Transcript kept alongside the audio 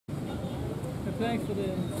going for the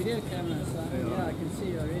video camera, so yeah, I can see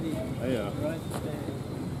you already. Oh, yeah. Right there.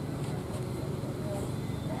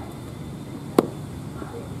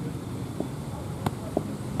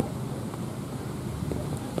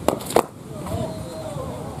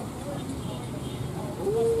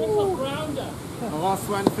 The last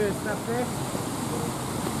one first up there.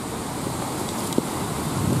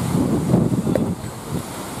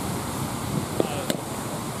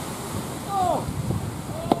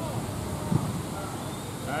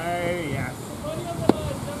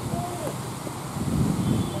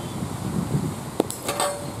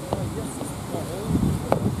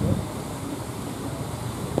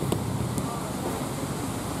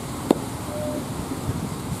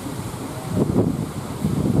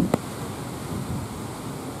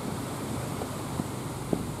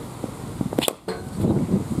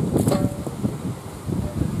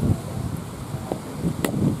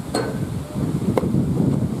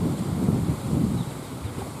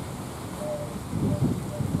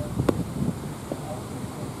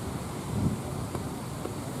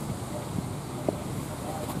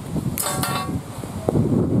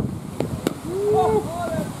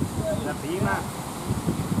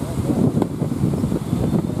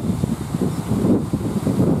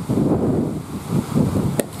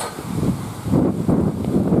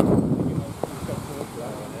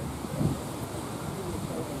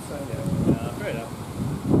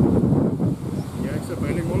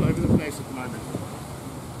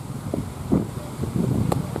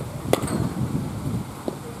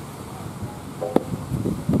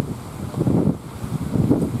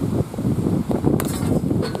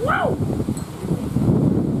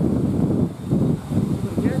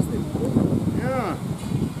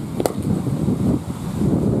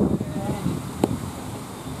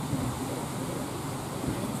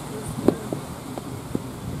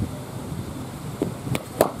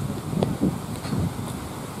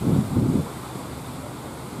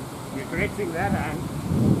 Correcting that hand.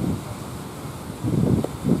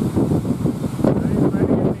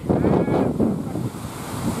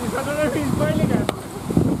 I don't know if he's bailing us.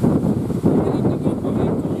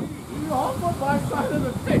 You're half on my side of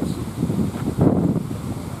the pitch.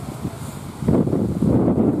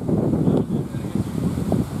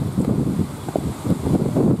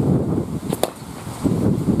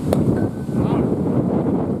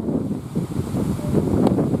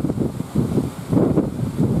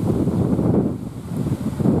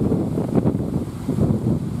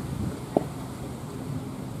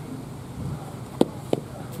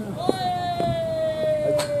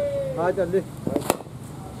 Hai chân đi.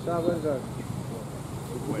 Sao bây giờ?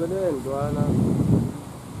 Cái này đoán nào.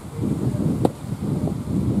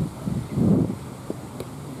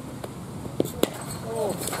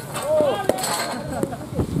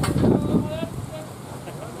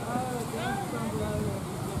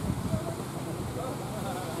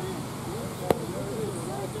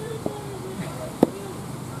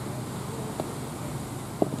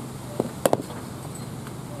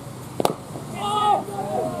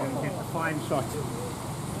 Fine shot.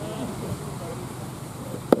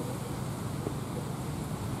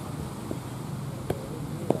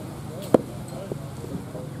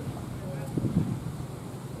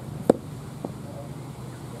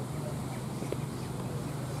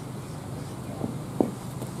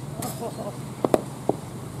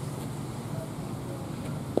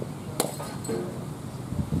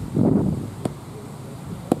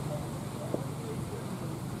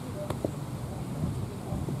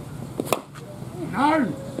 No!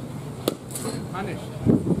 Punished.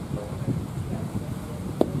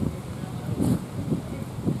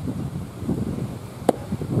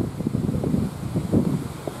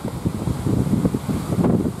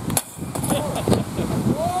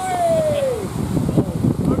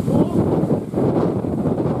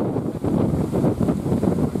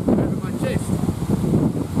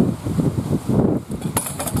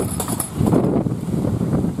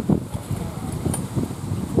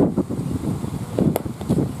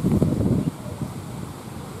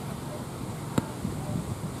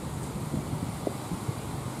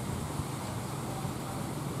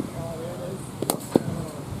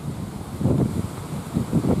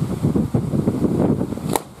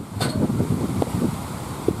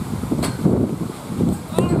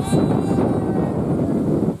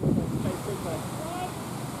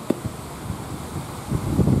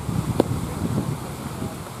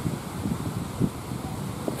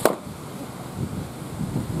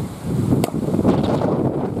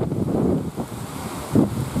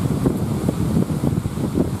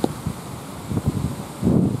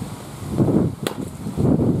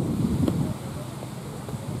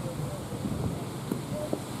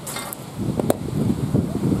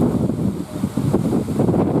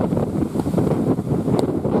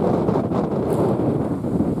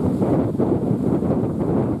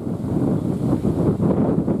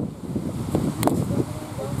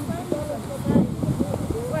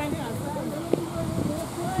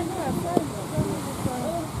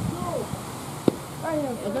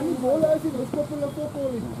 bola I think. Let's couple of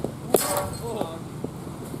football.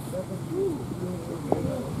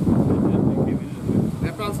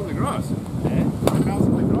 That bounce on the grass. Yeah. That bounce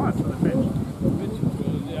on the grass on the pitch.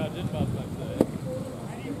 Yeah, I did bounce back there.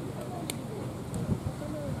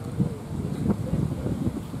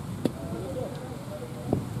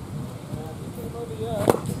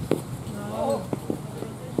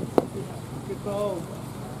 Good ball.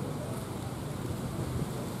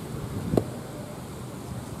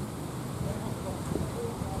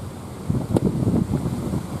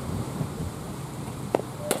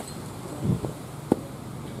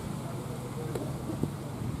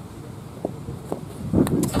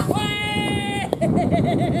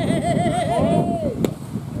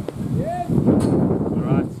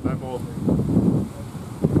 Alright, no ball.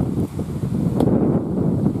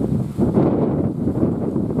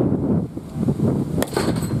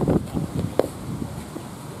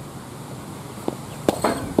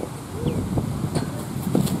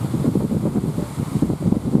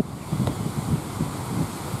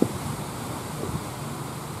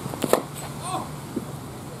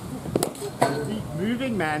 Keep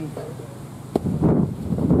moving, man.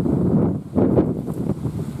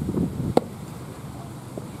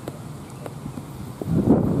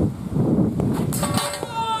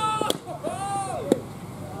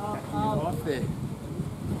 Off there.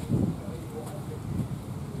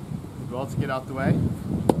 Well, to get out the way.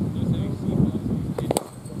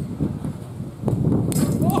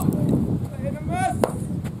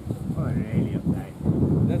 Oh, really okay.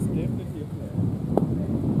 That's definitely a play.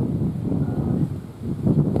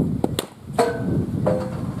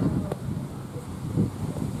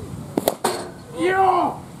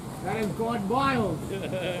 Yeah! That has gone wild.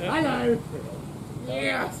 Hello.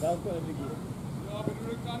 Yes. That was quite a big hit.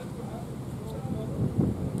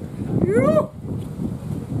 You.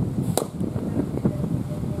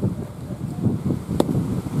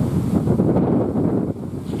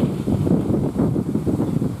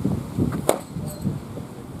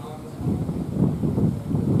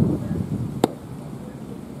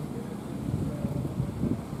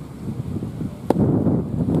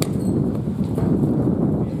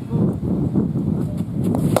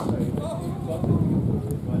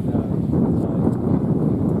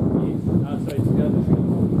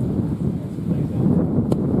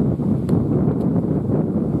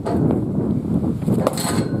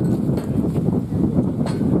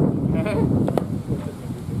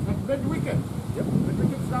 Mid wicket. Yep, mid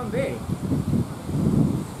wicket's down there.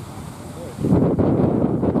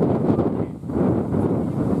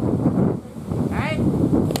 Hey?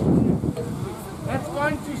 That's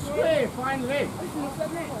going to square, fine leg.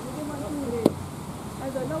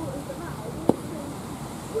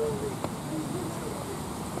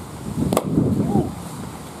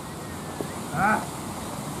 Ah.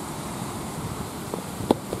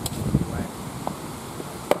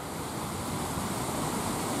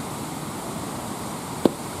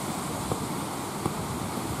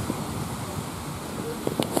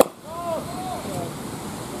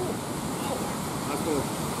 That's cool.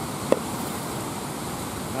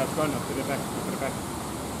 No, it's gone now. Put it back. Put it back.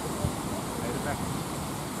 Put it back.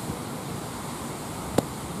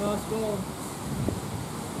 Nice ball.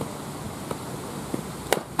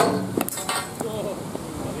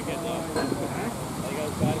 I think I know. I think I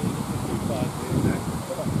was batting too fast.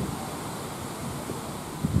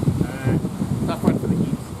 Tough one for the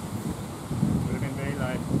Heat. Would have been very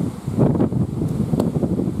low.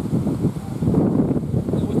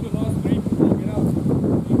 What's your last three before you get out?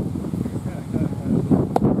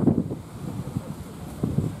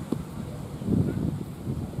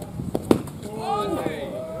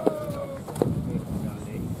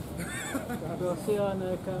 We'll see on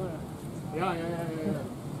the camera. Yeah.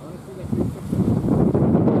 Honestly,